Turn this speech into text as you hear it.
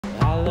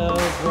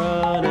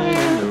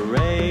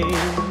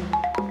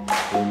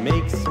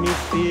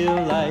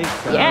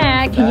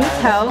Yeah, can you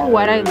tell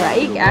what I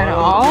like at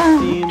all?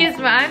 Guess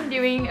what I'm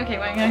doing? Okay,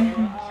 wait,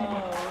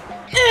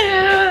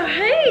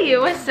 hey,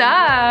 what's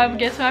up?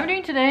 Guess what I'm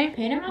doing today?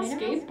 Painting my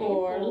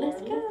skateboard.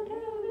 Let's go.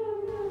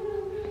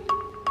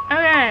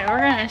 Okay, we're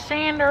gonna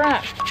sand her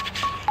up.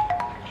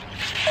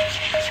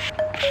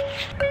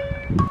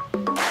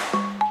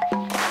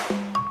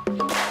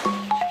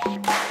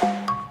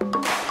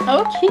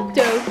 Okie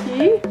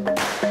dokie.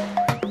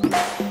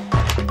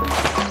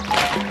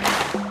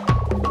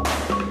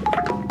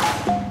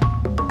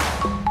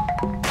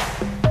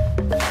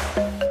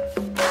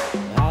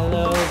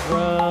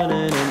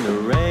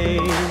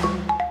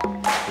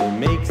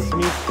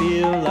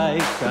 Feel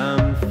like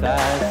I'm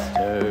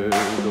faster.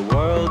 The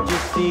world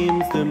just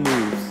seems to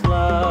move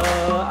slow.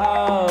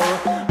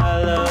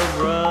 I love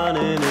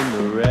running in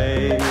the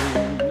rain,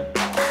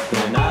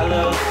 and I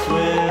love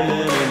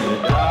swimming in the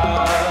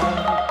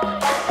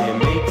dark. It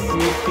makes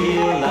me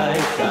feel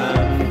like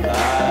I'm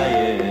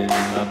flying.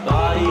 My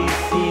body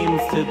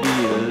seems to be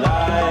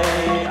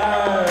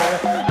lighter.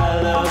 I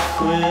love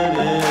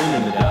swimming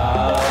in the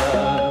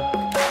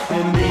dark,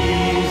 and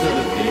these are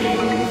the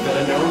things that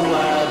I know I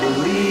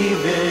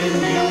believe in.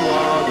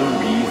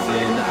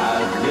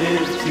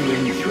 To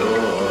enjoy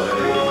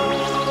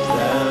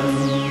them.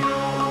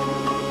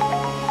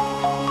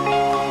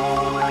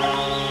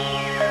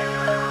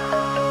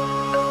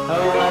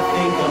 Oh, I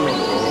think I'm a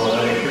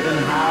boy, but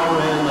then how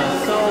am I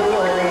so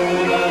old?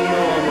 I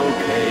know I'm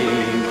okay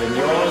when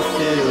you're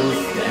still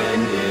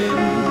standing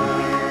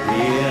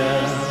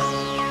here.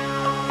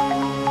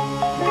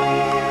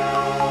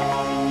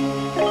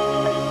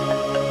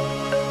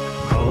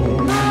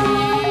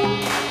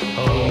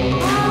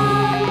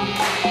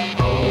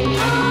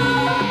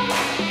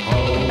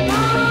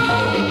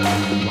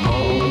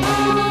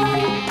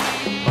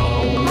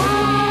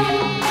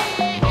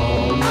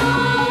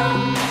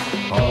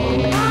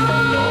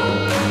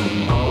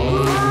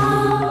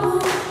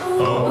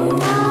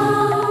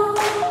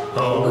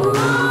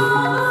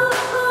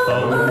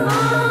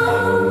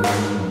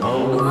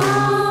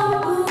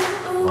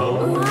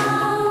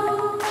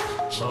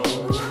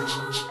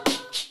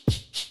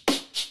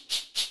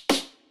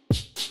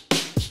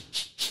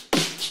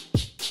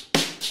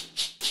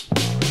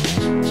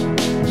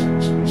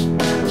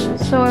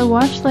 So I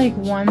watched like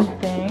one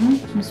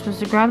thing. I'm supposed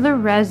to grab the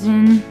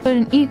resin, put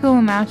an equal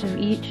amount of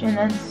each, and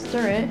then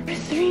stir it for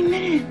 3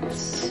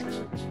 minutes.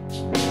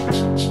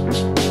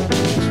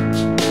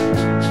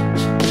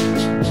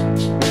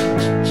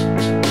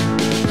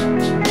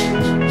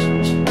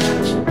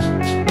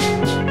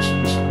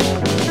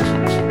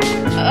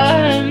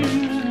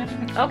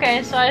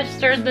 Okay, so I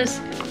stirred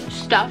this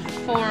stuff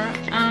for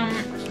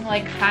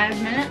like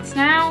 5 minutes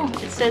now.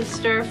 It says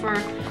stir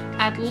for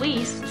at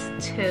least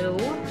 2.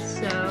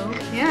 So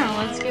yeah,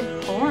 let's get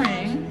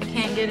pouring. I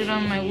can't get it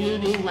on my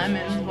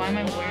Lululemon. Why am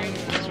I wearing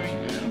this right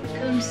now?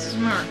 Because I'm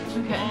smart.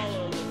 Okay.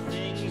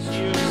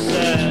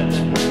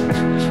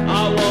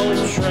 I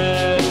won't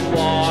tread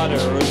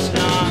water. It's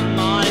not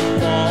my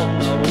fault.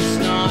 No, it's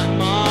not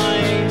my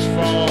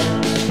fault.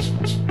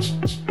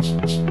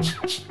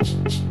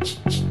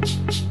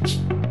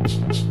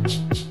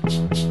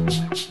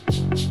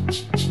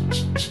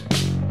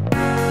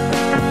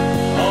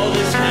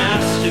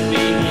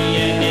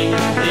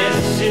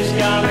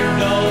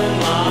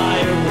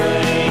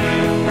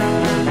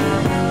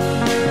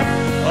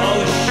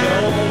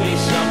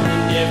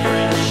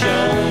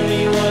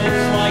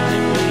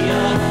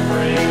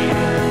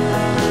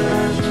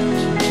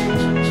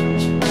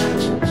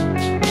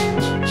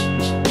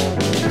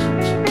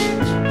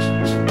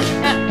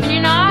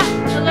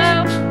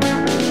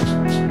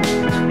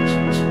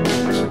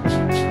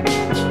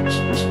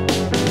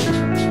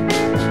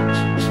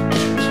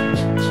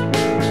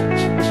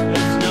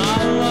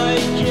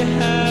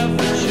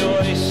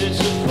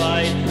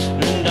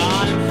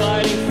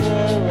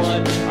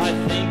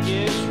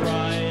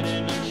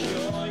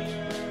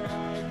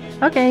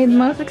 Okay, the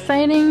most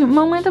exciting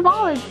moment of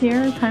all is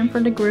here. Time for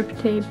the grip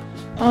tape.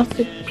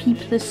 Also peep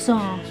the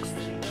socks.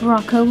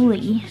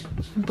 Broccoli.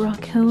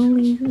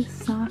 Broccoli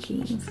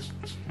sockies.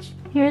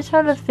 Here's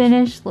how the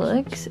finish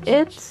looks.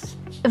 It's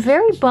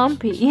very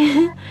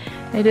bumpy.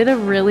 I did a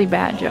really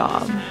bad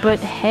job, but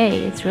hey,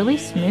 it's really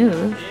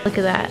smooth. Look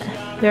at that.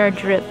 There are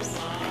drips.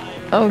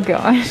 Oh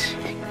gosh.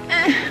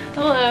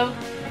 Hello.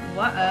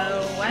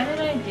 Uh-oh, why did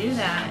I do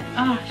that?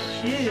 Oh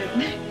shoot.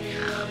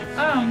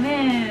 Oh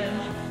man.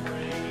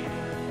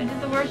 I did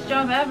the worst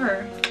job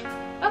ever.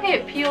 Okay,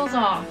 it peels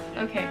off.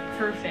 Okay,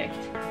 perfect.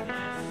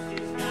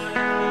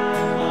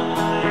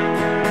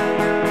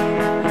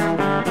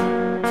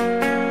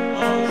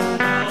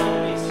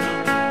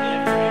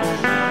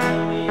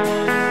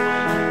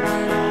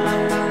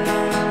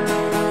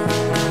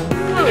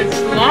 Oh, it's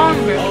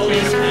longer.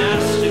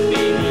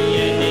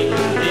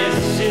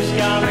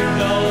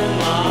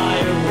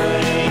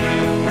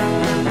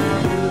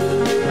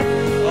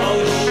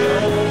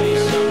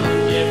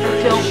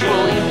 Don't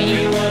bully me.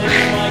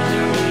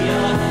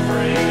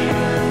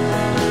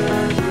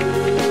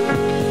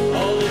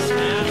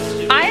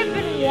 I've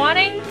been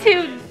wanting to.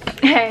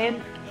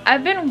 Hey,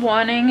 I've been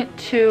wanting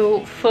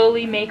to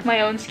fully make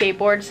my own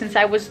skateboard since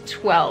I was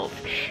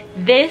 12.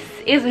 This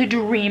is a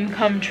dream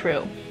come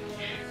true.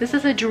 This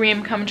is a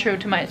dream come true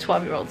to my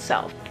 12-year-old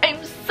self.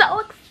 I'm so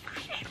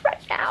excited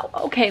right now.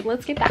 Okay,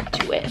 let's get back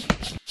to it.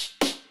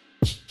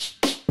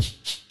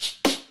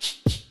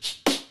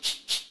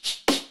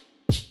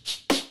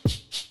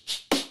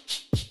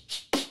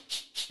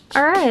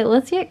 All right,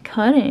 let's get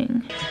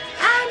cutting.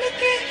 I'm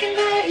thinking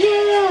about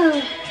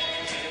you.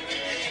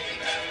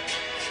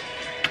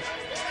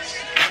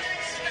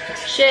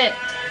 Shit,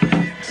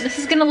 this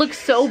is gonna look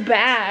so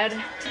bad.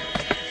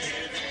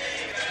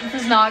 This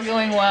is not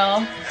going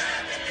well.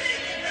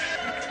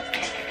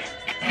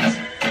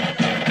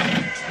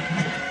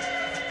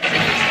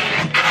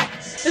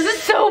 This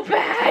is so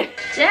bad.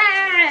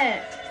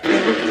 Shit.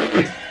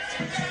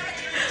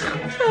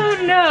 Oh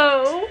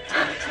no.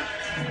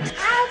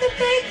 I've been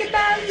thinking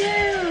about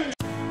you.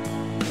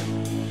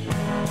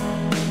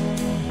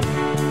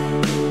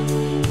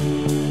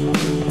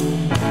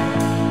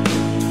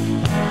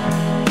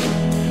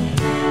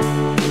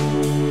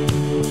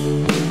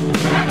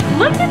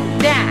 Look at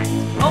that!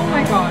 Oh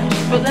my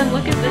gosh. But then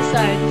look at this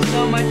side. It's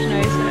so much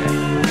nicer.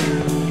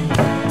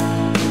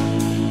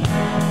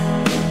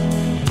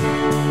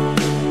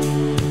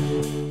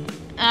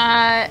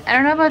 I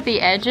don't know about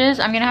the edges.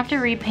 I'm gonna have to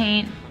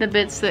repaint the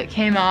bits that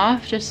came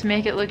off just to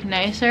make it look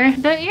nicer.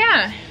 But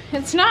yeah,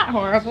 it's not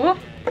horrible.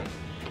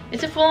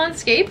 It's a full-on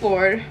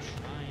skateboard.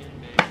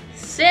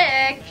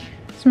 Sick!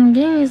 So I'm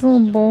getting these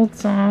little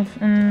bolts off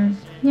and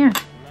yeah.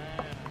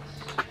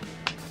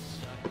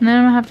 And then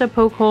I'm gonna have to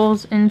poke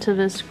holes into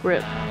this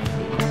grip.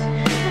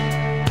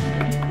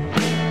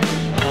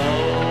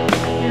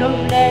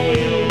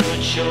 Lovely!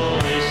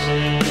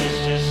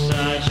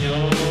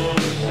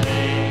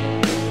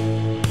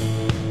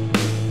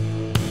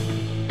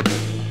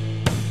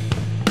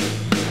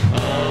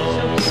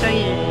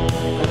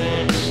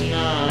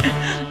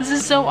 This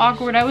is so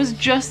awkward. I was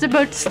just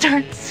about to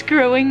start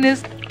screwing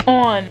this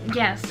on.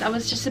 Yes, I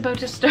was just about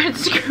to start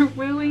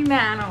screwing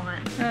that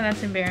on. Oh,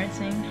 that's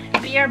embarrassing.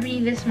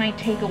 BRB, this might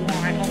take a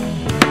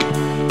while.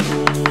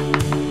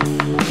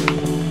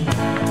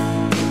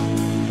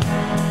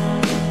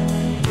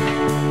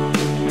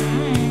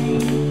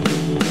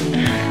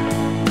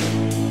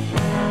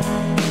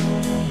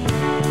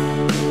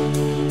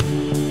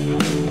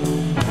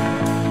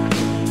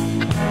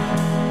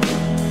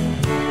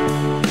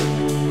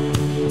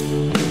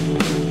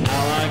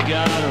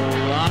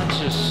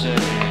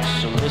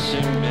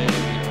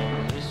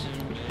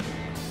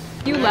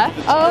 You left?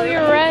 Oh,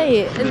 you're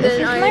right. This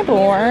is my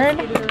board.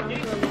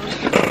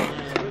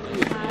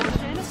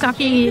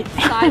 Sucky.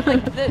 Side,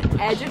 like the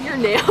edge of your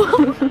nail.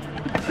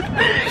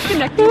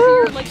 Connecting to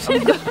your like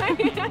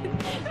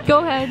Go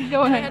ahead,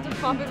 go I ahead. had to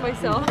pop it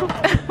myself.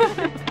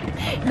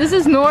 This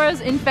is Nora's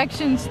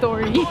infection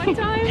story. One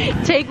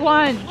time. Take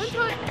one. One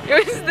time.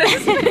 It was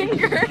this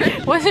finger.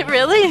 Was it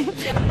really?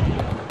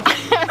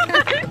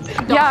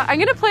 Yeah, I'm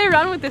gonna play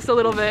around with this a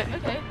little bit.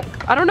 Okay.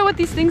 I don't know what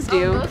these things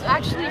do. Those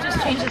actually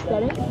just change the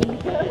settings.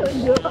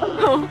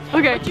 Oh,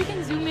 okay. But you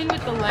can zoom in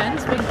with the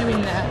lens by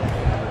doing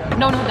that.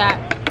 No, not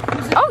that.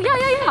 Oh,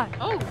 yeah.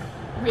 Oh,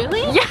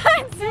 really? Yeah,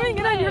 it's zooming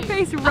in on your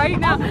face right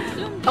now.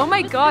 Oh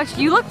my gosh,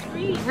 you look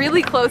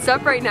really close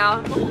up right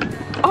now.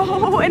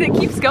 Oh, and it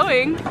keeps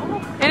going.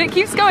 And it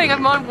keeps going.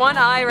 I'm on one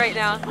eye right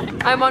now.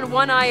 I'm on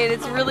one eye and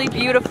it's really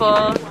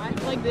beautiful.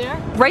 Like there?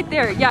 Right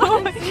there, yeah.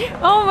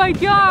 Oh my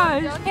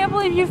gosh. I can't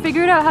believe you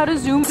figured out how to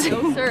zoom.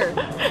 No, sir.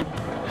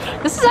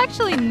 This is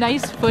actually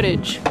nice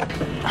footage.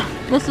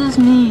 This is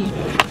me.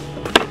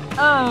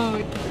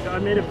 Oh. I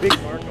made a big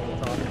mark on the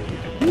top.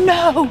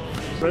 No.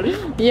 Ready?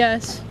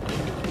 Yes.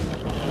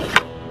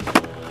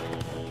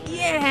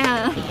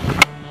 Yeah.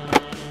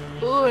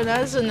 Ooh,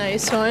 that's a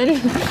nice one.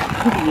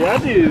 Yeah,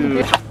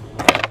 dude.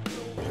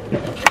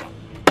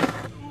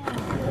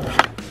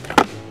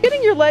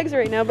 Getting your legs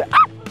right now, but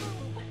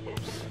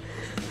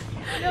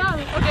Yeah,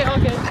 okay.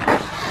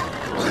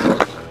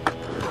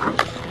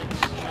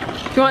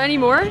 do you want any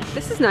more?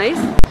 This is nice.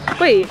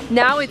 Wait,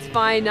 now it's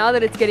fine, now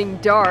that it's getting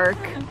dark.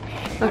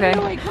 Okay.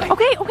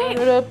 Okay.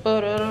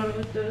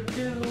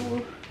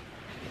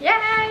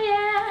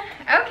 Yeah.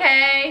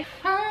 Okay.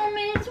 Home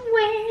is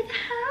where the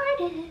heart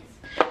is.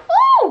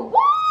 Ooh,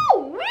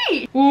 woo,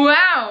 wee.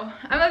 Wow,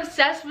 I'm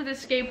obsessed with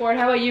this skateboard.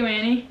 How about you,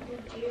 Annie?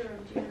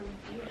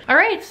 All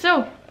right,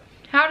 so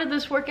how did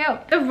this work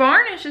out? The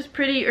varnish is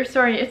pretty, or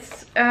sorry,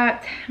 it's,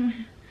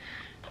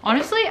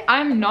 honestly,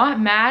 I'm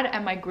not mad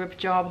at my grip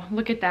job.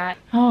 Look at that.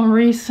 I'll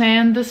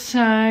resand the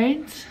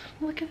sides.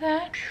 Look at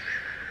that.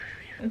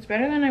 It's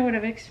better than I would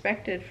have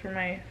expected for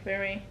my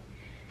very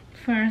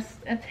first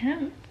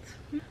attempt.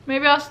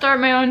 Maybe I'll start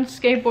my own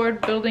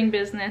skateboard building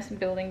business.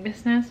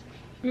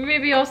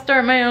 Maybe I'll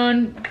start my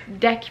own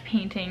deck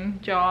painting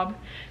job.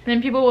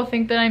 Then people will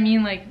think that I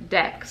mean like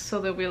decks.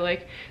 So they'll be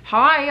like,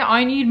 hi,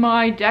 I need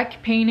my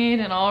deck painted,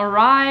 and I'll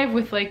arrive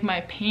with like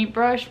my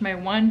paintbrush, my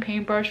one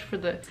paintbrush for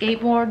the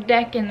skateboard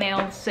deck, and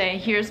they'll say,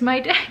 here's my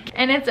deck.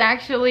 And it's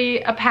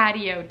actually a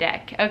patio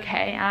deck.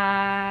 Okay,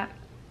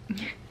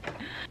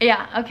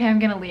 Yeah, okay, I'm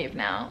gonna leave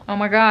now. Oh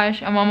my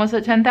gosh, I'm almost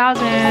at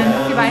 10,000.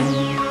 Okay, bye.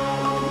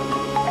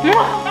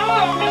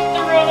 Oh,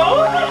 Mr.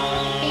 Ronald.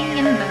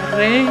 In the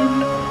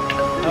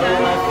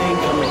rain.